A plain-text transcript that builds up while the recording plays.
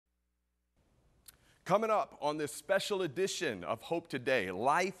Coming up on this special edition of Hope Today,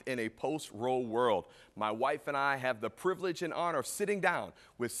 Life in a Post-Roe World, my wife and I have the privilege and honor of sitting down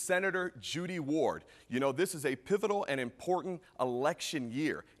with Senator Judy Ward. You know, this is a pivotal and important election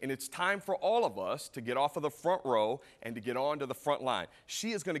year, and it's time for all of us to get off of the front row and to get on to the front line.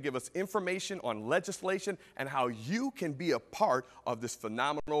 She is going to give us information on legislation and how you can be a part of this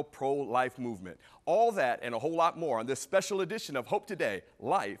phenomenal pro-life movement. All that and a whole lot more on this special edition of Hope Today,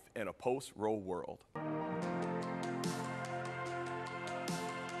 Life in a Post-Roe World.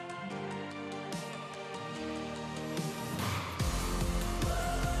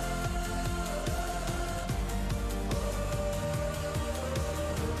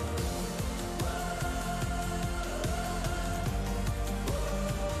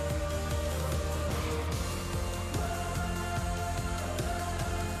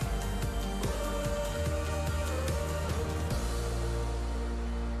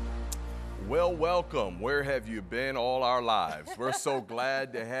 Well, welcome. Where have you been all our lives? We're so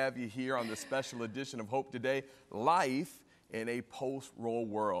glad to have you here on this special edition of Hope Today, Life in a Post-Roe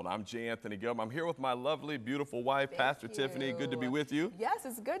World. I'm Jay Anthony Gilbert. I'm here with my lovely, beautiful wife, Pastor Tiffany. Good to be with you. Yes,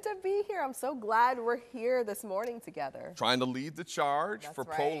 it's good to be here. I'm so glad we're here this morning together. Trying to lead the charge for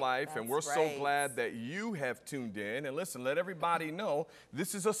pro-life, and we're so right. glad that you have tuned in. And listen, let everybody know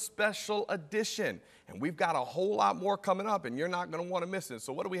this is a special edition, and we've got a whole lot more coming up, and you're not going to want to miss it.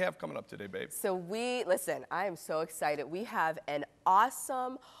 So what do we have coming up today, babe? So listen, I am so excited. We have an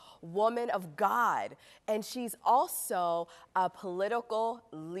awesome woman of God, and she's also a political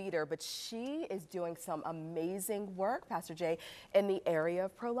leader, but she is doing some amazing work, Pastor Jay, in the area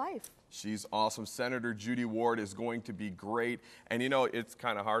of pro-life. She's awesome. Senator Judy Ward is going to be great. And you know, it's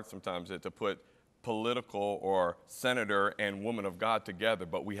kind of hard sometimes to put political or senator and woman of God together,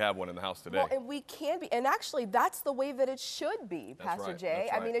 but we have one in the house today. Well, and we can be, and actually that's the way that it should be, Pastor Jay.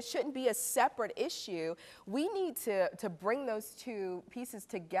 I mean, it shouldn't be a separate issue. We need to bring those two pieces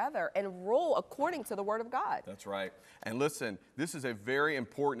together and rule according to the Word of God. That's right. And listen, this is a very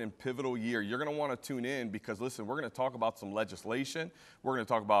important and pivotal year. You're going to want to tune in because, listen, we're going to talk about some legislation. We're going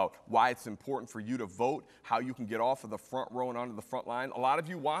to talk about why it's important for you to vote, how you can get off of the front row and onto the front line. A lot of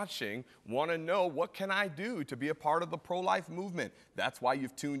you watching want to know, what can I do to be a part of the pro-life movement? That's why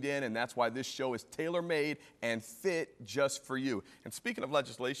you've tuned in, and that's why this show is tailor-made and fit just for you. And speaking of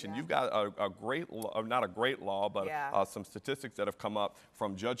legislation, you've got a great, not a great law, but some statistics that have come up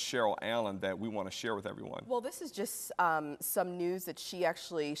from Judge Cheryl Allen that we want to share with everyone. Well, this is just some news that she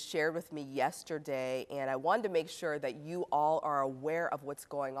actually shared with me yesterday, and I wanted to make sure that you all are aware of what's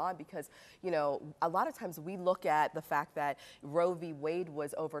going on because, you know, a lot of times we look at the fact that Roe v. Wade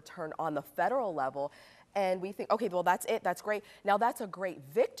was overturned on the federal level, and we think, okay, well, that's it, that's great. Now, that's a great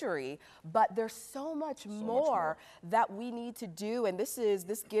victory, but there's so much more that we need to do, and this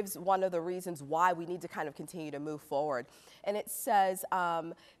gives one of the reasons why we need to kind of continue to move forward. And it says,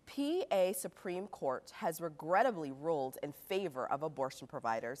 PA Supreme Court has regrettably ruled in favor of abortion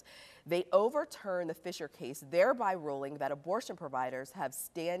providers. They overturned the Fisher case, thereby ruling that abortion providers have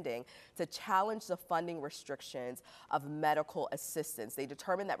standing to challenge the funding restrictions of medical assistance. They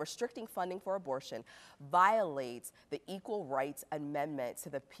determined that restricting funding for abortion violates the Equal Rights Amendment to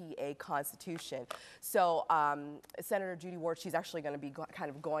the PA Constitution. So Senator Judy Ward, she's actually going to be kind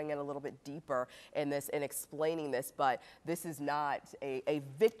of going in a little bit deeper in this and explaining this, but this is not a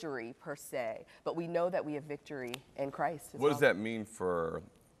victory per se, but we know that we have victory in Christ as well. What does that mean for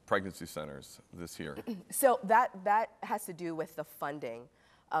pregnancy centers this year? So that has to do with the funding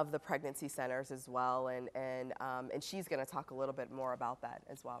of the pregnancy centers as well, and she's going to talk a little bit more about that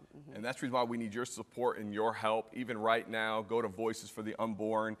as well. And that's the reason why we need your support and your help. Even right now, go to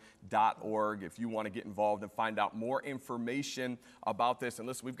voicesfortheunborn.org if you want to get involved and find out more information about this. And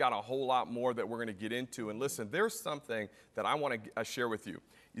listen, we've got a whole lot more that we're going to get into. And listen, there's something that I want to share with you.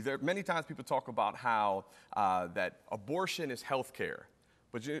 Many times people talk about how that abortion is health care.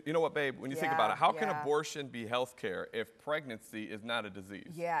 But you know what, babe, when you think about it, how can abortion be health care if pregnancy is not a disease?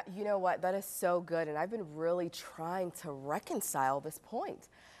 Yeah, you know what, that is so good, and I've been really trying to reconcile this point.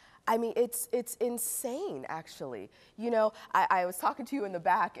 I mean, it's insane, actually. You know, I was talking to you in the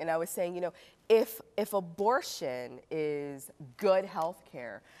back, and I was saying, you know, if abortion is good health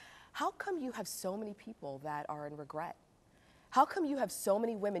care, how come you have so many people that are in regret? How come you have so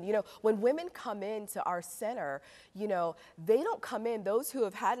many women? You know, when women come into our center, you know, they don't come in, those who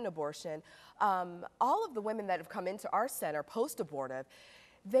have had an abortion, all of the women that have come into our center post-abortive,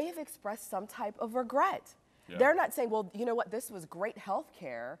 they have expressed some type of regret. Yeah. They're not saying, well, you know what, this was great health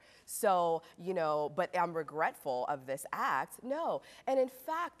care, so, you know, but I'm regretful of this act. No. And in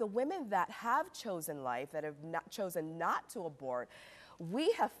fact, the women that have chosen life, that have chosen not to abort,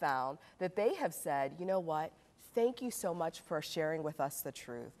 we have found that they have said, you know what? Thank you so much for sharing with us the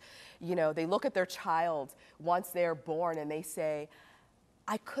truth. You know, they look at their child once they're born and they say,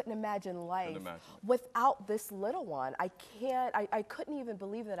 I couldn't imagine life without this little one. I couldn't even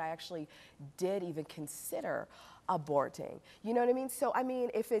believe that I actually did even consider aborting. You know what I mean? So, I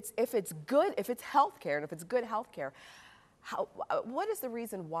mean, if it's good, if it's healthcare, and if it's good healthcare, what is the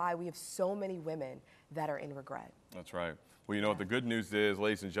reason why we have so many women that are in regret? That's right. Well, you know, the good news is,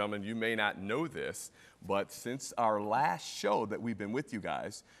 ladies and gentlemen, you may not know this, but since our last show that we've been with you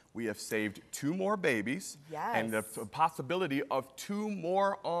guys, we have saved 2 more babies and the possibility of 2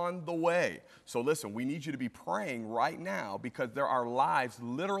 more on the way. So listen, we need you to be praying right now because there are lives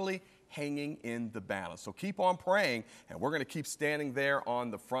literally hanging in the balance. So keep on praying, and we're going to keep standing there on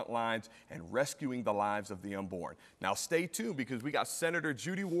the front lines and rescuing the lives of the unborn. Now stay tuned because we got Senator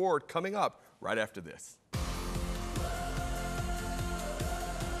Judy Ward coming up right after this.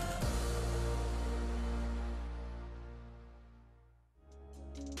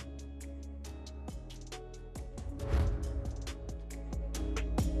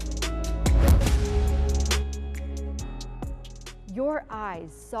 Your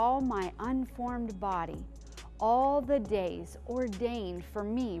eyes saw my unformed body. All the days ordained for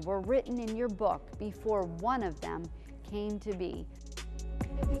me were written in your book before one of them came to be.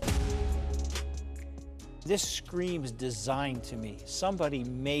 This screams design to me. Somebody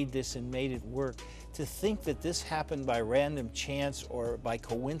made this and made it work. To think that this happened by random chance or by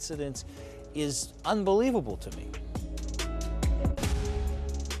coincidence is unbelievable to me.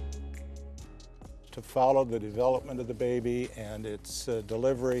 To follow the development of the baby and its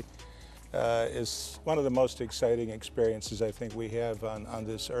delivery is one of the most exciting experiences I think we have on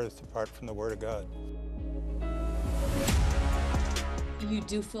this earth, apart from the Word of God. You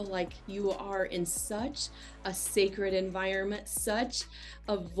do feel like you are in such a sacred environment, such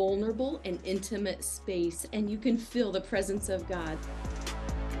a vulnerable and intimate space, and you can feel the presence of God.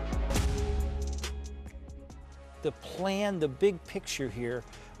 The plan, the big picture here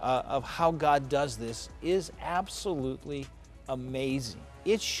of how God does this is absolutely amazing.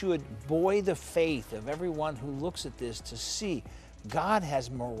 It should buoy the faith of everyone who looks at this to see God has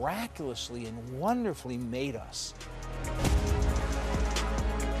miraculously and wonderfully made us.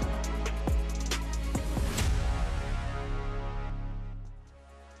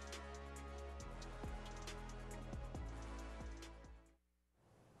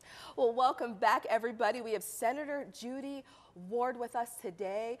 Well, welcome back, everybody. We have Senator Judy Ward with us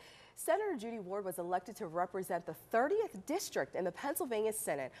today. Senator Judy Ward was elected to represent the 30th District in the Pennsylvania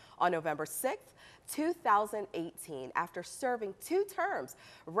Senate on November 6th, 2018, after serving 2 terms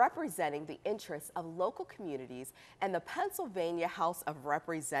representing the interests of local communities and the Pennsylvania House of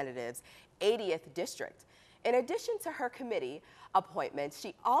Representatives, 80th District. In addition to her committee appointments,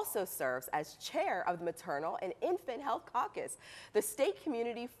 she also serves as chair of the Maternal and Infant Health Caucus, the State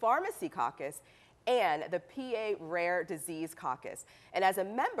Community Pharmacy Caucus, and the PA Rare Disease Caucus, and as a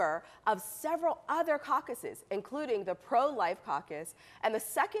member of several other caucuses, including the Pro-Life Caucus and the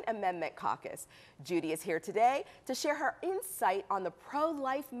Second Amendment Caucus. Judy is here today to share her insight on the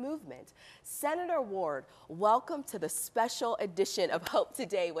pro-life movement. Senator Ward, welcome to the special edition of Hope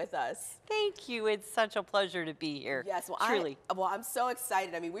Today with us. Thank you. It's such a pleasure to be here. Yes, well, truly. I'm so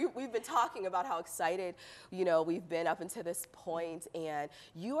excited. I mean, we've been talking about how excited, you know, we've been up until this point, and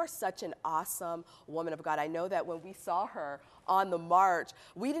you are such an awesome woman of God. I know that when we saw her on the march,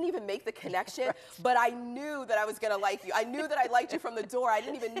 we didn't even make the connection, but I knew that I was going to like you. I knew that I liked you from the door. I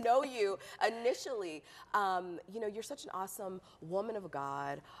didn't even know you initially. You know, you're such an awesome woman of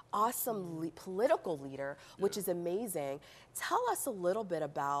God, awesome political leader, which is amazing. Tell us a little bit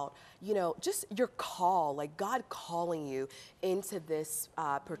about, you know, just your call, like God calling you into this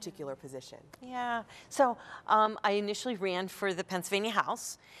particular position. Yeah. So I initially ran for the Pennsylvania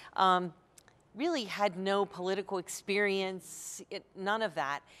House. Really had no political experience, none of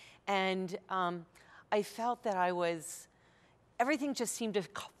that. And I felt that everything just seemed to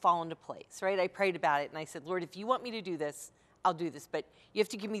fall into place, right? I prayed about it and I said, Lord, if you want me to do this, I'll do this, but you have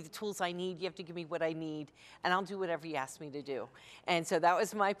to give me the tools I need, you have to give me what I need, and I'll do whatever you ask me to do. And so that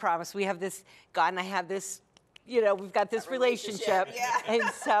was my promise. We have this, God and I have this, you know, we've got this relationship. Yeah. And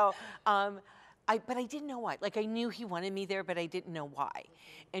so, but I didn't know why. Like, I knew he wanted me there, but I didn't know why.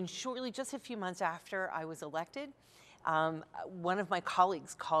 And shortly, just a few months after I was elected, one of my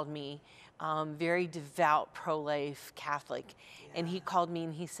colleagues called me, very devout pro-life Catholic, and he called me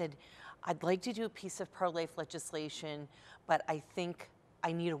and he said, I'd like to do a piece of pro-life legislation, but I think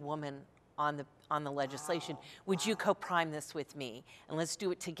I need a woman on the legislation. Would you co-prime this with me? And let's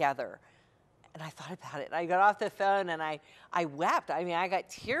do it together. And I thought about it. I got off the phone and I wept. I mean, I got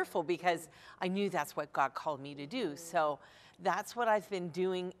tearful because I knew that's what God called me to do. So that's what I've been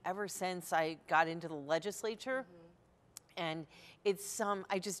doing ever since I got into the legislature. And it's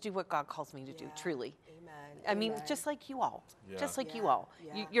I just do what God calls me to do, truly. Amen. I mean, Amen. just like you all, just like you Yeah. all.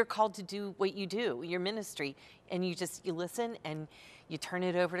 Yeah. You're called to do what you do, your ministry, and you listen and you turn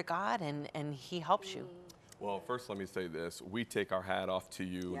it over to God, and He helps you. Well, first let me say this. We take our hat off to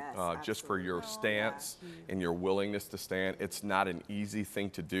you Yes, just for your absolutely. stance and your willingness to stand. It's not an easy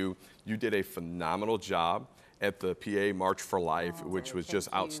thing to do. You did a phenomenal job at the PA March for Life, which was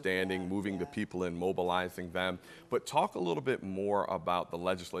just outstanding, moving the people in, mobilizing them. But talk a little bit more about the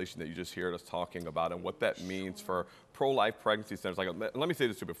legislation that you just heard us talking about and what that means for pro-life pregnancy centers. Like, let me say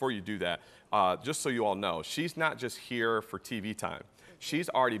this too, before you do that, just so you all know, she's not just here for TV time. She's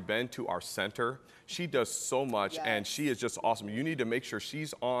already been to our center. She does so much, and she is just awesome. You need to make sure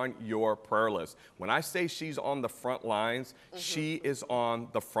she's on your prayer list. When I say she's on the front lines, she is on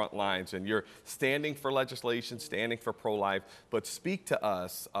the front lines, and you're standing for legislation, standing for pro-life. But speak to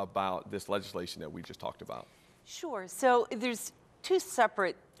us about this legislation that we just talked about. Sure. So there's two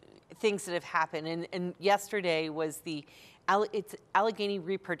separate things that have happened, and yesterday was it's Allegheny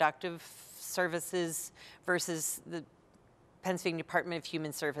Reproductive Services versus the Pennsylvania Department of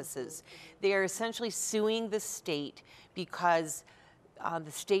Human Services. They are essentially suing the state because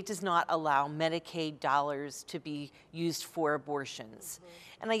the state does not allow Medicaid dollars to be used for abortions.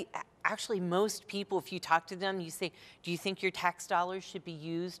 And actually, most people, if you talk to them, you say, do you think your tax dollars should be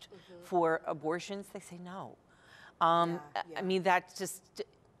used for abortions? They say no. I mean, that's just,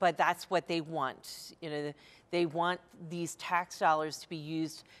 but that's what they want. You know, they want these tax dollars to be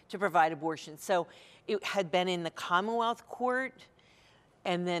used to provide abortion. So it had been in the Commonwealth Court,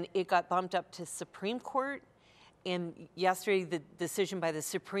 and then it got bumped up to Supreme Court. And yesterday, the decision by the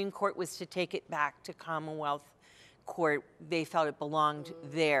Supreme Court was to take it back to Commonwealth Court. They felt it belonged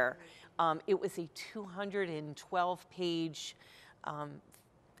there. It was a 212-page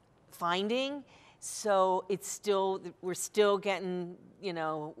finding. So we're still getting,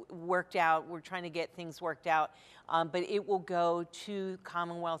 worked out. We're trying to get things worked out. But it will go to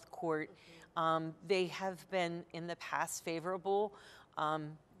Commonwealth Court. They have been in the past favorable.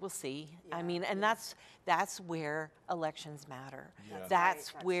 We'll see. I mean, and that's where elections matter. That's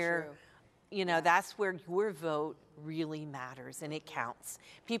where, that's where your vote really matters and it counts.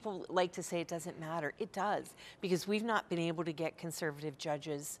 People like to say it doesn't matter. It does, because we've not been able to get conservative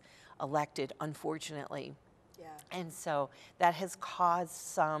judges elected, unfortunately. And so that has caused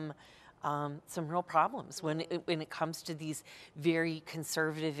some real problems when it comes to these very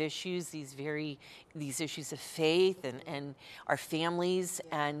conservative issues, these issues of faith and our families.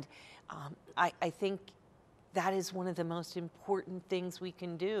 And I think that is one of the most important things we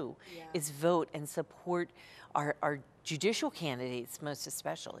can do is vote and support our judicial candidates, most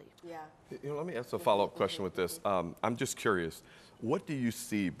especially. Let me ask a follow-up question with this. I'm just curious, what do you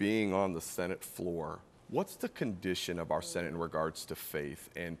see being on the Senate floor? What's the condition of our Senate in regards to faith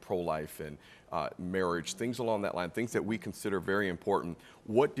and pro-life and marriage, things along that line, things that we consider very important?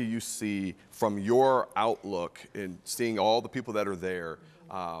 What do you see from your outlook in seeing all the people that are there?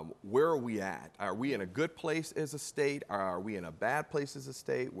 Where are we at? Are we in a good place as a state? Are we in a bad place as a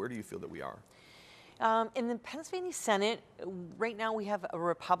state? Where do you feel that we are? In the Pennsylvania Senate, right now we have a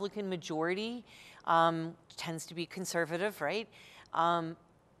Republican majority, tends to be conservative, right?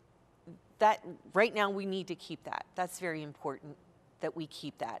 That right now we need to keep that. That's very important that we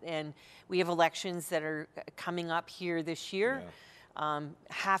keep that. And we have elections that are coming up here this year.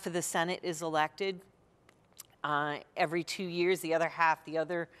 Half of the Senate is elected every 2 years. The other half, the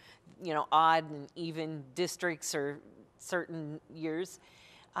other, odd and even districts or certain years.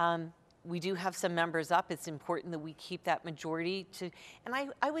 We do have some members up. It's important that we keep that majority and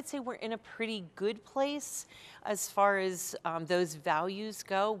I would say we're in a pretty good place as far as those values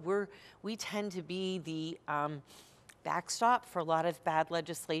go. We tend to be the backstop for a lot of bad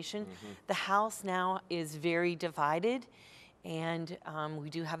legislation. The House now is very divided, and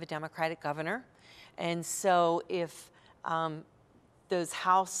we do have a Democratic governor. And so if those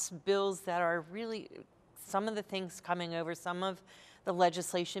House bills that are really, some of the things coming over, some of the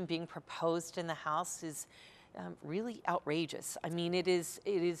legislation being proposed in the House is really outrageous. I mean, it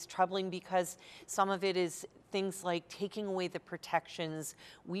is troubling because some of it is things like taking away the protections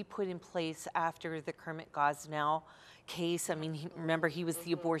we put in place after the Kermit Gosnell case. I mean, remember, he was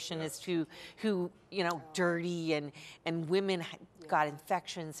the abortionist who dirty and women got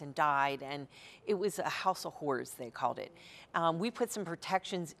infections and died, and it was a house of horrors, they called it. We put some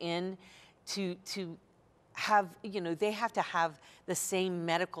protections in to have, they have to have the same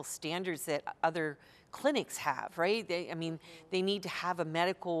medical standards that other clinics have, right? I mean, they need to have a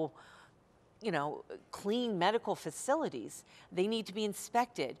medical, clean medical facilities. They need to be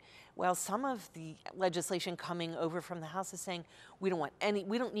inspected. Well, some of the legislation coming over from the House is saying we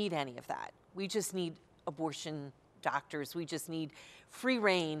don't need any of that. We just need abortion doctors. We just need free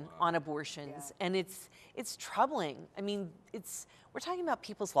reign on abortions. And it's troubling. I mean, we're talking about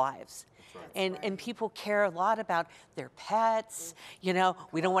people's lives. And people care a lot about their pets. We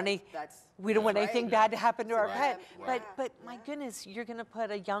don't want anything bad to happen to our pet. But my goodness, you're going to put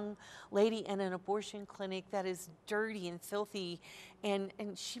a young lady in an abortion clinic that is dirty and filthy, and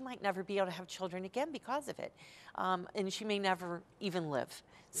she might never be able to have children again because of it, and she may never even live.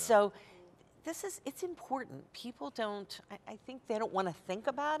 So it's important. People I think they don't want to think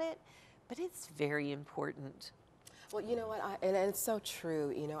about it, but it's very important. Well, you know what, and it's so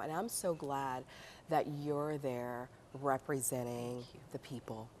true, and I'm so glad that you're there representing the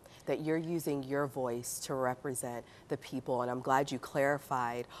people, that you're using your voice to represent the people, and I'm glad you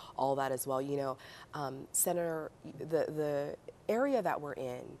clarified all that as well. Senator, the area that we're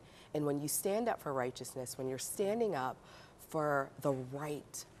in, and when you stand up for righteousness, when you're standing up for the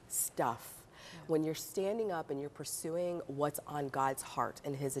right stuff, when you're standing up and you're pursuing what's on God's heart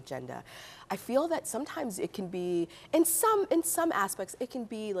and his agenda, I feel that sometimes it can be, in some aspects, it can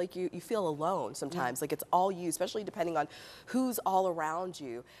be like you feel alone sometimes, like it's all you, especially depending on who's all around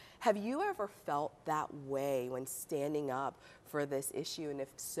you. Have you ever felt that way when standing up for this issue? And if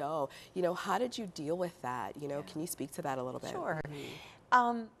so, how did you deal with that? Can you speak to that a little bit? Sure.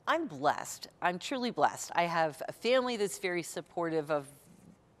 I'm blessed. I'm truly blessed. I have a family that's very supportive of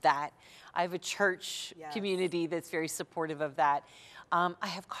that. I have a church community that's very supportive of that. I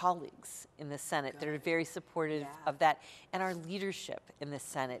have colleagues in the Senate that are very supportive of that. And our leadership in the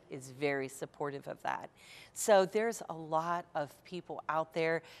Senate is very supportive of that. So there's a lot of people out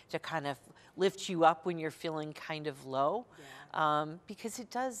there to kind of lift you up when you're feeling kind of low. Because it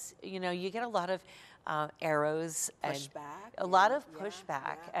does, you get a lot of arrows and a lot of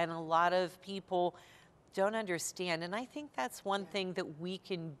pushback, and a lot of people don't understand. And I think that's one thing that we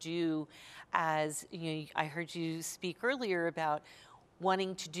can do as, I heard you speak earlier about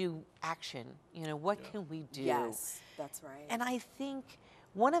wanting to do action. What can we do? Yes, that's right. And I think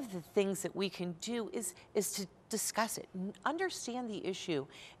one of the things that we can do is to discuss it, understand the issue,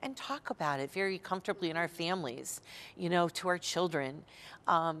 and talk about it very comfortably in our families, to our children.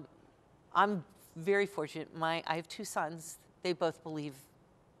 I'm very fortunate. I have 2 sons. They both believe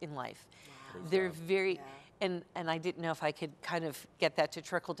in life. They're very, and I didn't know if I could kind of get that to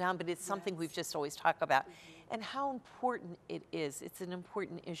trickle down, but it's something we've just always talked about, and how important it is. It's an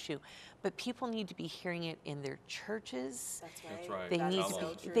important issue, but people need to be hearing it in their churches. That's right.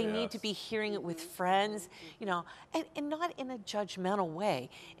 They need to be hearing it with friends, and not in a judgmental way,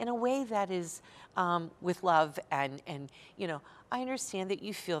 in a way that is with love and I understand that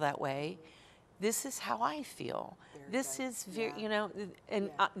you feel that way. This is how I feel. This is very,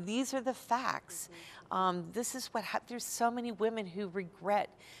 and these are the facts. This is what there's so many women who regret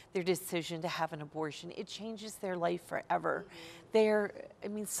their decision to have an abortion. It changes their life forever.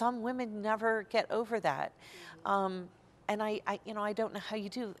 Some women never get over that. And I don't know how you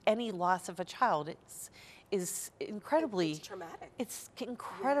do. Any loss of a child is incredibly traumatic. It's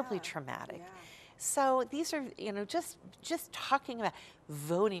incredibly traumatic. So these are, just talking about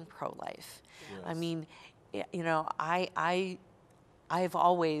voting pro-life. I mean, I've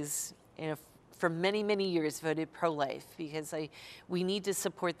always, for many, many years voted pro-life because we need to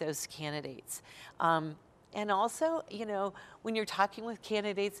support those candidates. And also, when you're talking with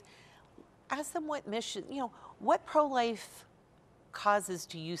candidates, ask them what mission, what pro-life causes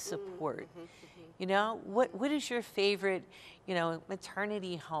do you support? What is your favorite,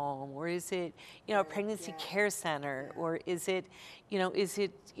 maternity home, or is it, a pregnancy care center, or is it,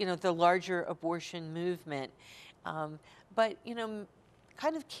 the larger abortion movement? But,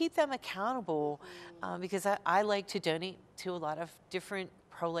 kind of keep them accountable because I like to donate to a lot of different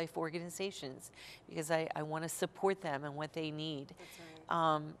pro-life organizations because I want to support them and what they need. That's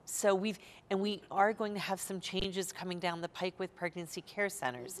right. So we are going to have some changes coming down the pike with pregnancy care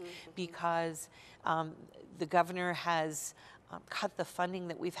centers because the governor has cut the funding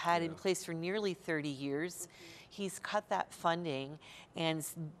that we've had in place for nearly 30 years. He's cut that funding, and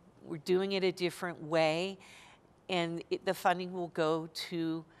we're doing it a different way. And the funding will go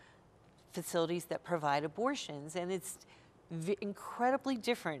to facilities that provide abortions. And it's incredibly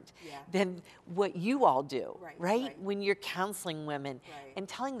different than what you all do, right? When you're counseling women and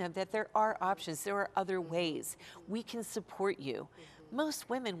telling them that there are options, there are other ways. We can support you. Most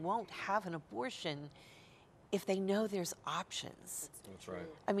women won't have an abortion if they know there's options. That's right.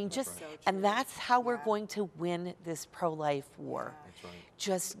 I mean, That's just, right. and that's how we're going to win this pro-life war. That's right.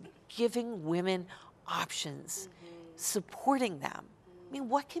 Just giving women options, supporting them. I mean,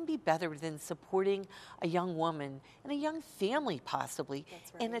 what can be better than supporting a young woman and a young family possibly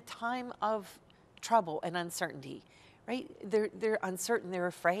in a time of trouble and uncertainty, right? They're uncertain, they're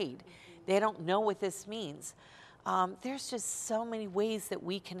afraid. They don't know what this means. There's just so many ways that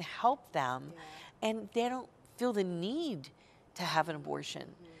we can help them, and they don't feel the need to have an abortion.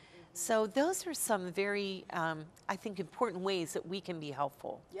 So those are some very, I think, important ways that we can be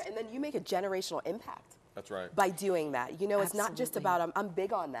helpful. Yeah, and then you make a generational impact. That's right. By doing that. You know, it's not just about, I'm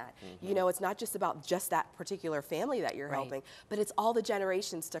big on that. You know, it's not just about just that particular family that you're helping, but it's all the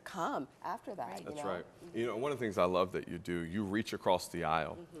generations to come after that. That's right. You know, one of the things I love that you do, you reach across the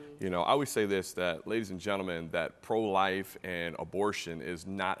aisle. You know, I always say this, that ladies and gentlemen, that pro-life and abortion is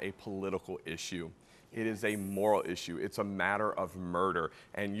not a political issue. It is a moral issue. It's a matter of murder.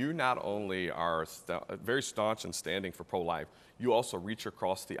 And you not only are very staunch and standing for pro-life, you also reach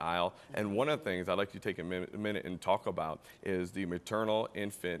across the aisle. And one of the things I'd like you to take a minute and talk about is the Maternal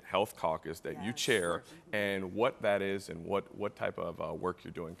Infant Health Caucus that you chair, and what that is and what type of work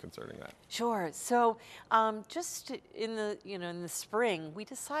you're doing concerning that. Sure. So just in the, in the spring, we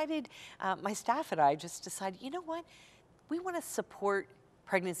decided, my staff and I just decided, you know what, we want to support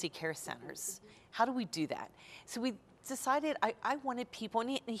pregnancy care centers. How do we do that? So we decided I wanted people,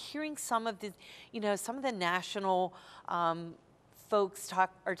 and hearing some of the, some of the national folks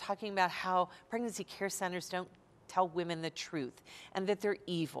are talking about how pregnancy care centers don't tell women the truth, and that they're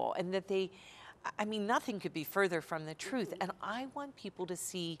evil, and that I mean, nothing could be further from the truth. And I want people to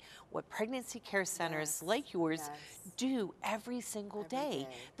see what pregnancy care centers like yours do every single day.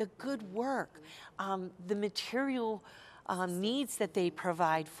 The good work, the material needs that they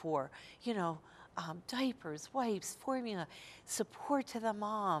provide for, diapers, wipes, formula, support to the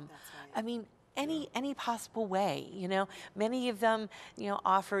mom. I mean, any possible way, Many of them,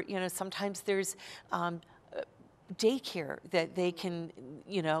 offer, sometimes there's daycare that they can,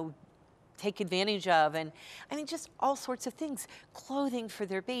 take advantage of, and I mean, just all sorts of things, clothing for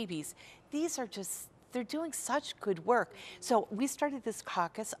their babies. These are just, they're doing such good work. So we started this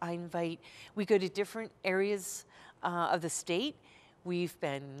caucus. We go to different areas of the state. We've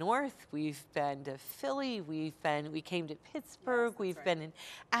been north, we've been to Philly, we came to Pittsburgh, we've been in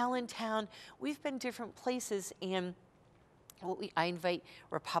Allentown, we've been different places, and I invite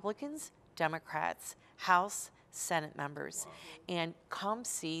Republicans, Democrats, House, Senate members, and come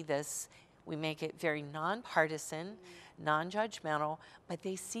see this. We make it very nonpartisan, non-judgmental, but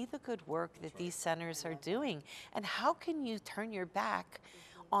they see the good work that these centers are doing. And how can you turn your back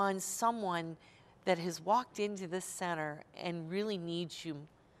on someone that has walked into this center and really needs you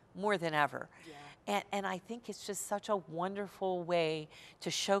more than ever? And I think it's just such a wonderful way to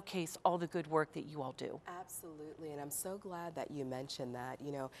showcase all the good work that you all do. Absolutely, and I'm so glad that you mentioned that.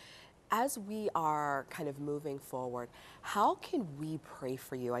 As we are kind of moving forward, how can we pray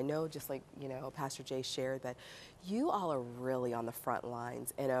for you? I know, just like, Pastor Jay shared, that you all are really on the front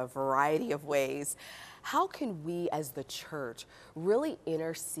lines in a variety of ways. How can we as the church really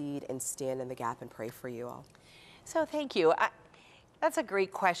intercede and stand in the gap and pray for you all? So thank you. That's a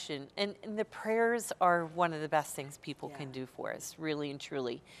great question. And the prayers are one of the best things people can do for us, really and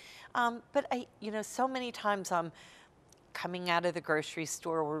truly. But so many times I'm coming out of the grocery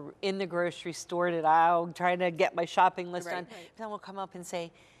store, or in the grocery store at aisle, trying to get my shopping list done. Then we'll come up and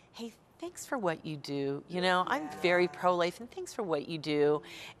say, hey, thanks for what you do. I'm very pro-life, and thanks for what you do.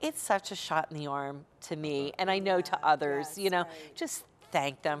 It's such a shot in the arm to me, and I know to others, just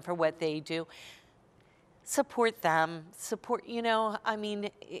thank them for what they do. Support them, I mean,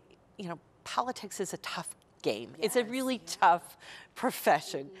 politics is a tough game. It's a really tough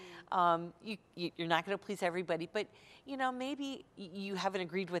profession. You're not going to please everybody, but maybe you haven't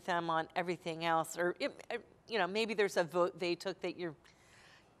agreed with them on everything else, or maybe there's a vote they took that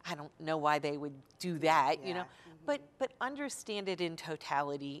I don't know why they would do that, but understand it in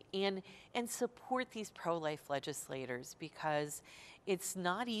totality, and support these pro-life legislators, because it's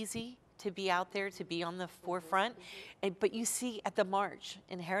not easy to be out there, to be on the forefront. But you see at the march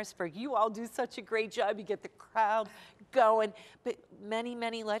in Harrisburg, you all do such a great job. You get the crowd going. But many,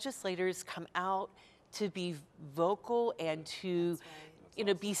 many legislators come out to be vocal and to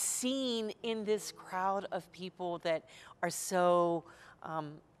be seen in this crowd of people that are so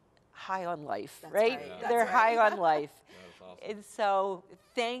high on life, right? They're high on life. And so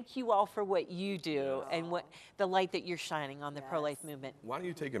thank you all for what you do and what the light that you're shining on the pro-life movement. Why don't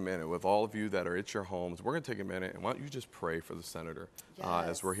you take a minute with all of you that are at your homes? We're going to take a minute, and why don't you just pray for the senator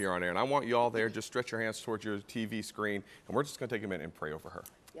as we're here on air. And I want you all there, just stretch your hands towards your TV screen, and we're just going to take a minute and pray over her.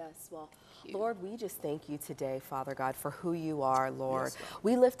 Yes, well, Lord, we just thank you today, Father God, for who you are, Lord. Yes,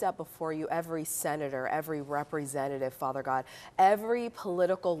 we lift up before you every senator, every representative, Father God, every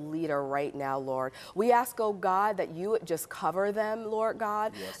political leader right now, Lord. We ask, oh God, that you would just cover them, Lord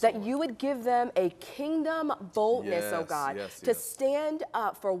God, that you would give them a kingdom boldness, oh God, to stand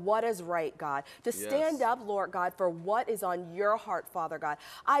up for what is right, God, to stand up, Lord God, for what is on your heart, Father God.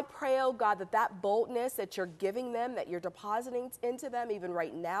 I pray, oh God, that that boldness that you're giving them, that you're depositing into them even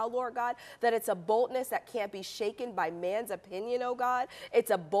right now, Lord God, that it's a boldness that can't be shaken by man's opinion, oh God.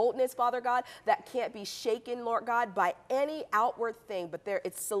 It's a boldness, Father God, that can't be shaken, Lord God, by any outward thing, but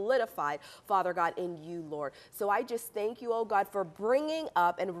it's solidified, Father God, in you, Lord. So I just thank you, oh God, for bringing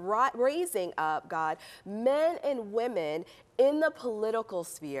up and raising up, God, men and women in the political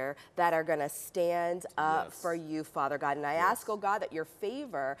sphere that are going to stand up for you, Father God. And I ask, oh God, that your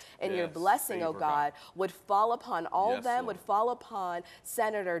favor and your blessing, oh God, would fall upon all of them, would fall upon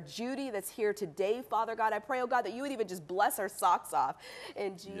Senator Judy that's here today, Father God. I pray, oh God, that you would even just bless her socks off.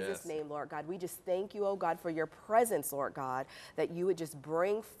 In Jesus' name, Lord God, we just thank you, oh God, for your presence, Lord God, that you would just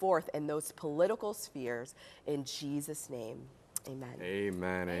bring forth in those political spheres. In Jesus' name. Amen.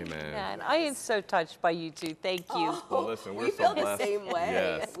 Amen. Amen. And I am so touched by you two. Thank you. Well, listen, we're we so feel blessed. the same way.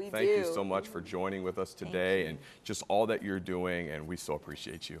 Yes. We Thank do. you so much for joining with us today and just all that you're doing, and we so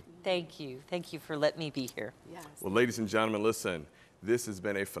appreciate you. Thank you. Thank you for letting me be here. Yes. Well, ladies and gentlemen, listen. This has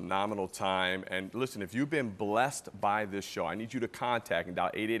been a phenomenal time. And listen, if you've been blessed by this show, I need you to contact and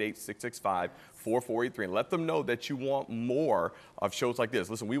dial 888-665-4483 and let them know that you want more of shows like this.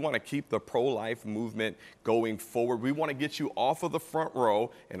 Listen, we want to keep the pro-life movement going forward. We want to get you off of the front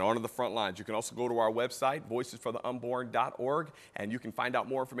row and onto the front lines. You can also go to our website, voicesfortheunborn.org, and you can find out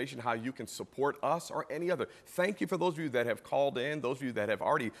more information how you can support us or any other. Thank you for those of you that have called in, those of you that have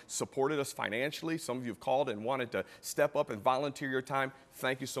already supported us financially. Some of you have called and wanted to step up and volunteer your time.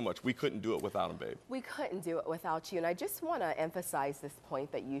 Thank you so much. We couldn't do it without them, babe. We couldn't do it without you. And I just want to emphasize this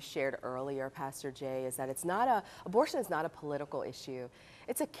point that you shared earlier, Pastor Jay, is that abortion is not a political issue.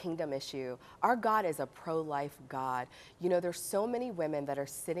 It's a kingdom issue. Our God is a pro-life God. You know, there's so many women that are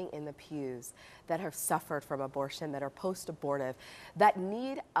sitting in the pews that have suffered from abortion, that are post-abortive, that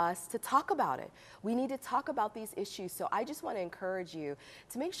need us to talk about it. We need to talk about these issues. So I just want to encourage you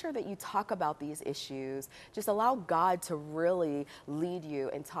to make sure that you talk about these issues. Just allow God to really lead you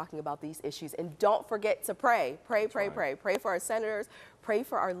in talking about these issues. And don't forget to pray. Pray, pray, pray. Pray for our senators. Pray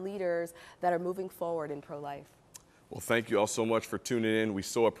for our leaders that are moving forward in pro-life. Well, thank you all so much for tuning in. We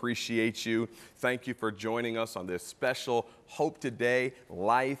so appreciate you. Thank you for joining us on this special Hope Today,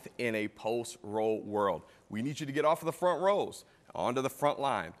 Life in a Post-Roe World. We need you to get off of the front rows, onto the front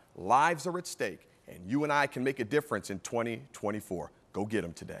line. Lives are at stake, and you and I can make a difference in 2024. Go get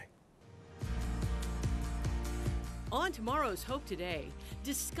them today. On tomorrow's Hope Today,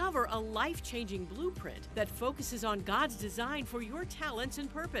 discover a life-changing blueprint that focuses on God's design for your talents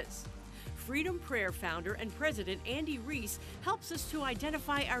and purpose. Freedom Prayer founder and president Andy Reese helps us to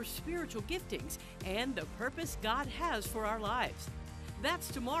identify our spiritual giftings and the purpose God has for our lives. That's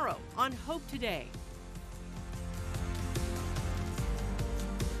tomorrow on Hope Today.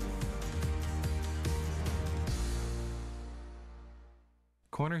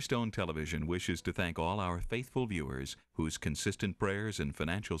 Cornerstone Television wishes to thank all our faithful viewers whose consistent prayers and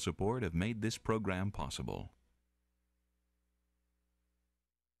financial support have made this program possible.